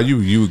 but nah,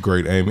 you were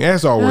great, Amy.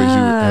 As always, you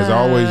were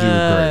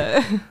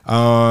great.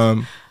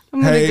 I'm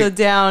gonna go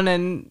down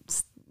and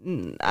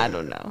I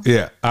don't know.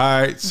 Yeah.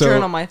 All right. So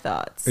journal my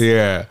thoughts.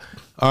 Yeah.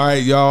 All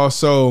right, y'all.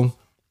 So,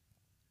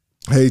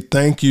 hey,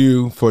 thank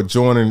you for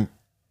joining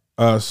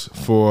us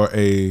for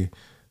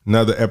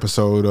another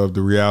episode of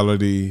the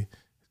reality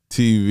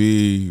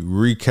TV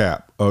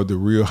recap of the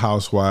Real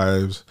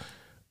Housewives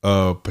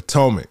of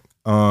Potomac.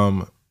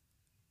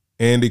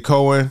 Andy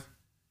Cohen,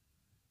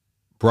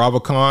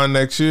 BravoCon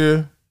next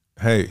year.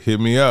 Hey,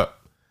 hit me up.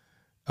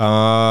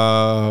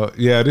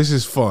 Yeah, this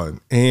is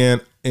fun.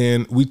 And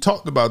we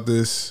talked about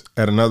this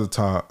at another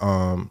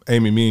time.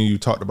 Amy, me and you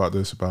talked about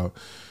this about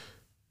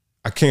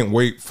I can't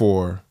wait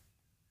for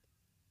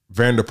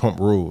Vanderpump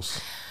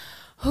Rules.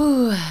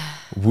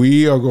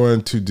 We are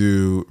going to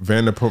do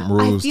Vanderpump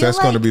Rules. That's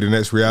like going to be the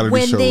next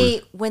reality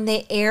show. When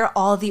they air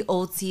all the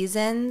old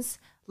seasons,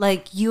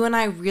 like you and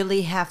I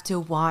really have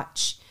to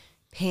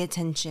pay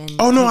attention.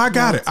 Oh no, I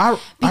got it. I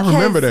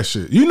remember that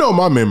shit. You know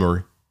my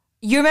memory.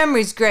 Your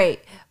memory's great,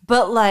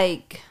 but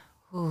like,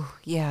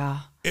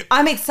 yeah,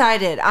 I'm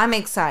excited.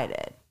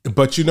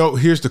 But you know,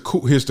 here's the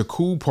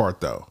cool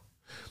part though.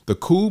 The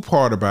cool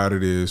part about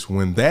it is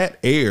when that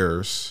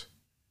airs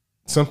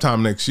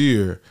sometime next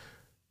year,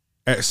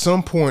 at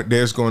some point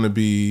there's going to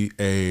be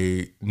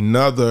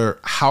another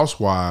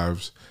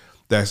Housewives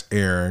that's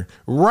airing.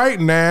 Right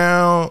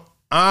now,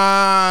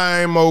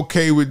 I'm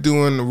okay with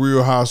doing the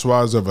Real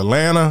Housewives of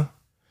Atlanta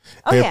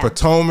and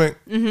Potomac,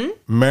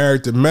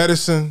 Married to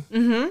Medicine,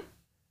 and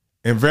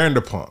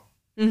Vanderpump.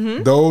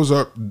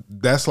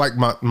 That's like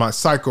my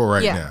cycle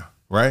right now,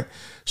 right?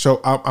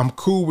 So I'm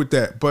cool with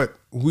that, but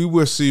we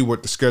will see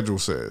what the schedule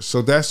says.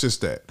 So that's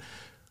just that.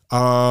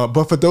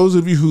 But for those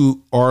of you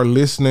who are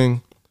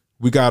listening,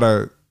 we got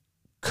a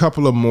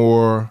couple of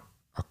more.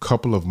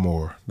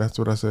 That's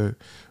what I said.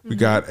 We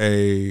got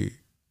a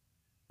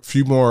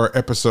few more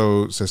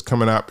episodes that's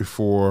coming out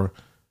before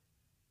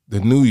the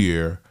new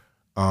year.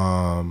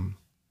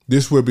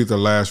 This will be the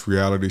last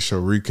reality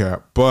show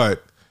recap,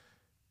 but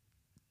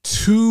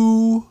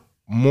 3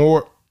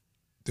 more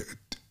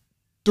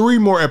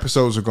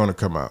episodes are going to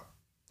come out.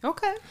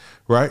 Okay.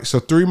 Right? So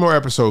 3 more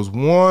episodes.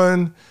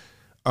 One,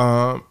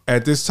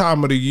 at this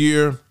time of the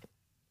year,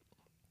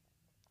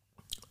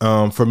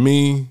 for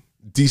me,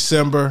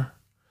 December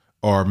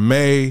or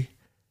May,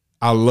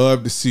 I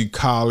love to see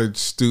college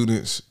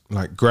students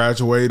like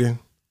graduating.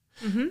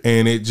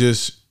 And it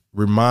just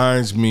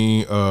reminds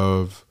me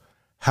of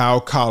how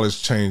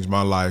college changed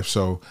my life.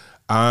 So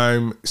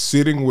I'm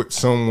sitting with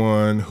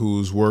someone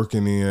who's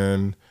working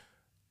in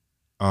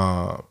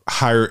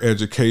higher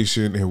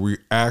education, and we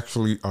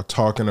actually are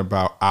talking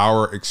about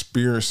our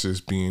experiences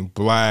being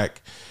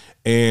Black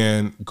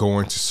and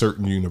going to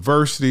certain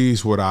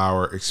universities, what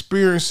our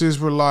experiences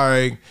were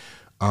like,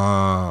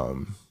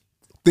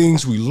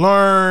 things we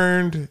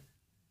learned,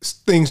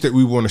 things that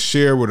we want to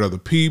share with other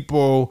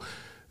people.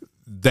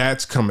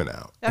 That's coming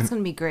out. That's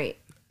going to be great.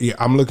 Yeah,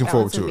 I'm looking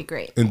forward to it. Be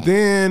great. And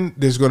then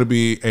there's going to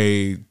be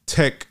a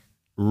tech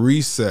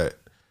reset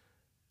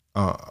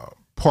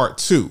part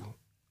 2.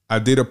 I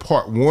did a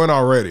part 1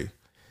 already.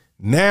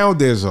 Now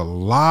there's a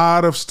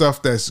lot of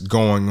stuff that's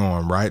going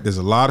on, right? There's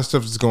a lot of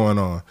stuff that's going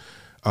on.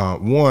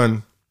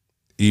 One,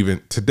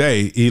 even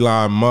today,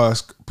 Elon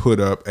Musk put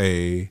up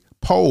a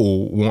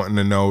poll wanting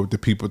to know do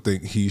people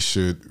think he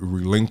should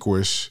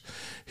relinquish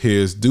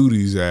his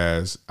duties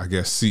as, I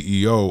guess,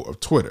 CEO of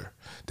Twitter.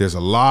 There's a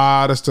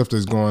lot of stuff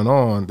that's going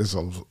on.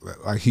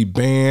 Like he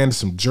banned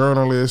some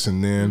journalists,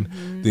 and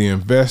then the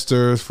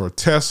investors for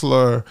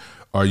Tesla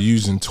are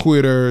using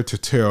Twitter to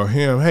tell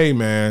him, hey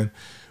man,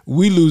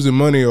 we losing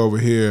money over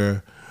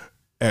here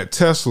at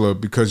Tesla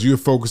because you're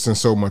focusing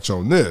so much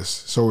on this.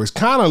 So it's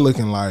kind of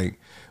looking like,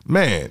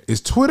 man,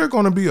 is Twitter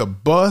going to be a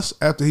bust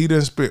after he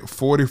done spent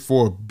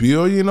 $44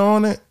 billion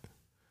on it?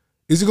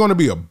 Is it going to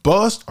be a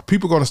bust? Are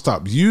people going to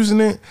stop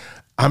using it?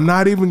 I'm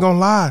not even going to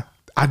lie.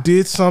 I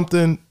did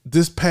something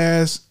this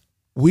past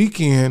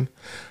weekend.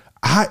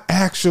 I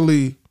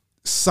actually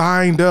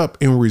signed up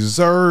and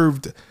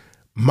reserved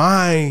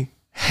my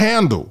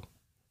handle.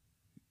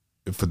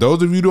 For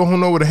those of you who don't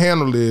know what a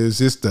handle is,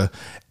 it's the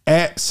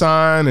 @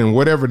 and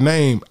whatever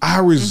name. I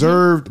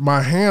reserved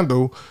my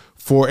handle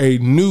for a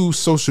new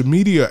social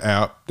media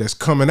app that's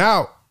coming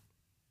out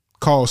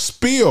called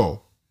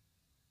Spill.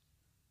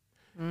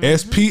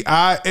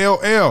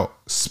 Spill.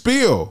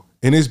 Spill.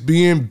 And it's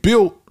being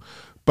built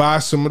by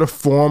some of the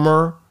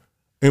former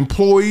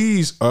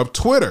employees of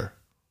Twitter.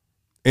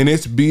 And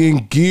it's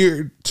being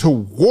geared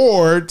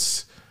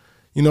towards,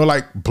 you know,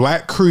 like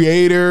black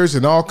creators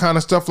and all kind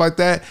of stuff like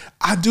that.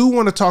 I do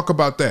want to talk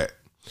about that.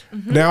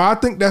 Mm-hmm. Now, I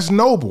think that's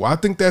noble. I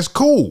think that's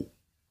cool.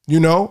 You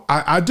know,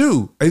 I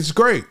do. It's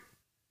great.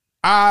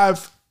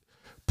 I've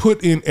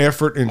put in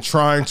effort in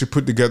trying to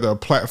put together a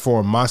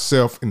platform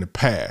myself in the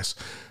past.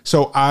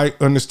 So I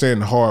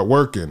understand the hard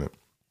work in it.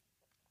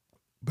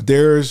 But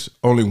there's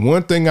only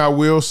one thing I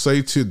will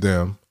say to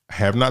them. I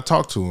have not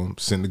talked to him.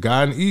 Send the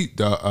guy a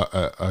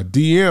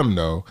DM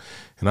though.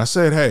 And I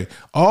said, hey,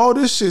 all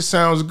this shit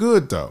sounds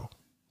good though.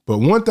 But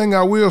one thing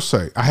I will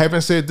say, I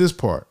haven't said this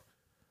part.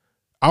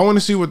 I want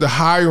to see what the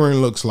hiring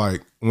looks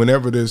like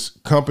whenever this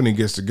company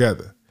gets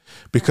together.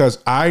 Because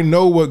I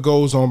know what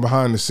goes on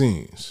behind the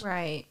scenes.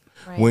 Right.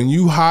 When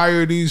you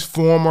hire these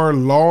former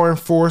law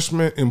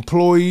enforcement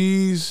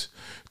employees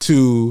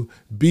to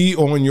be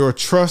on your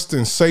trust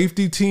and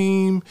safety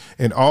team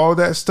and all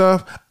that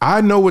stuff,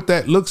 I know what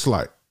that looks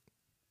like.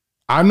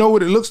 I know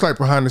what it looks like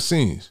behind the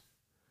scenes.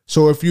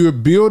 So if you're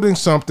building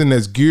something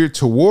that's geared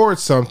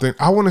towards something,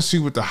 I want to see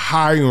what the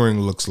hiring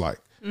looks like.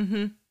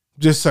 Mm-hmm.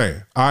 Just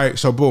saying. All right,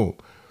 so boom.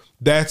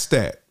 That's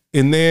that.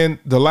 And then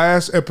the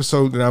last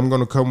episode that I'm going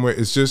to come with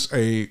is just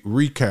a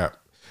recap.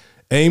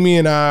 Amy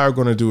and I are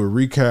going to do a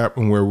recap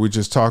and where we're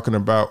just talking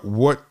about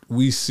what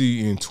we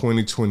see in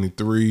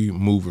 2023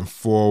 moving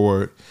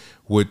forward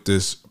with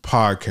this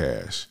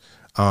podcast.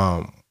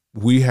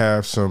 We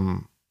have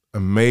some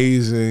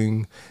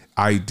amazing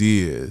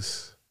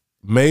ideas,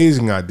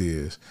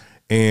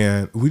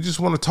 and we just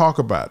want to talk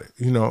about it.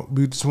 You know,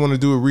 we just want to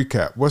do a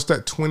recap. What's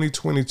that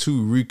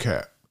 2022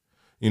 recap?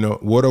 You know,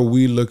 what are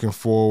we looking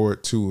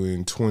forward to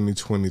in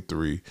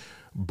 2023,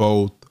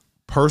 both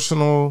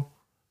personal,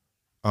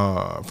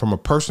 from a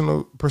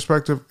personal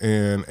perspective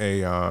and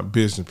a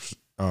business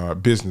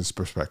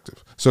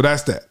perspective. So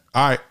that's that.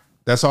 All right.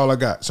 That's all I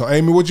got. So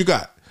Amy, what you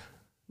got?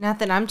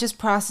 Nothing. I'm just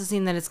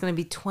processing that it's going to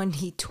be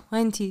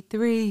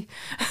 2023.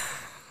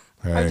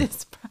 Hey.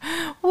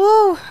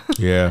 Woo.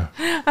 Yeah.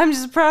 I'm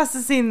just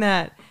processing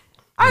that.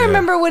 I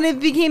remember when it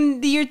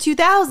became the year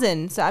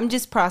 2000. So I'm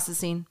just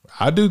processing.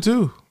 I do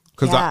too.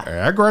 Because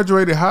I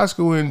graduated high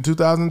school in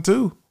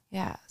 2002.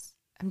 Yes.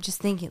 I'm just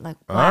thinking like,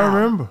 wow. I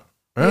remember.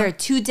 We are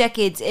 2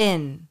 decades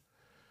in.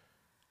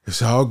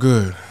 It's all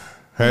good.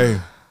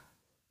 Hey,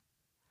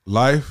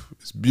 life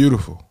is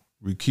beautiful.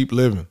 We keep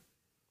living.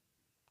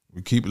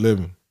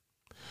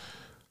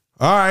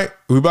 All right.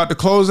 We're about to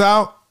close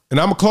out. And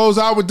I'm going to close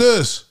out with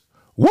this.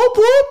 Whoop,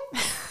 whoop.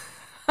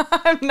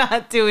 I'm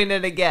not doing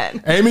it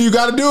again. Amy, you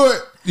got to do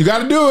it.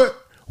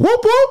 Whoop,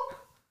 whoop.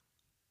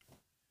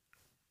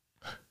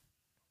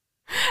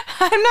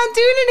 I'm not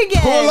doing it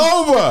again. Pull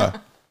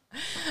over.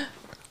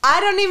 I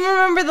don't even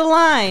remember the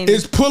line.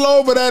 It's pull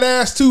over that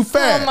ass too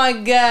fat. Oh my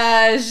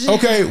gosh.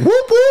 Okay,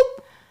 whoop,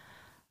 whoop.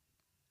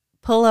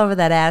 Pull over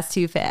that ass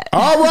too fat.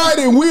 All right,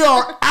 and we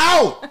are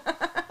out.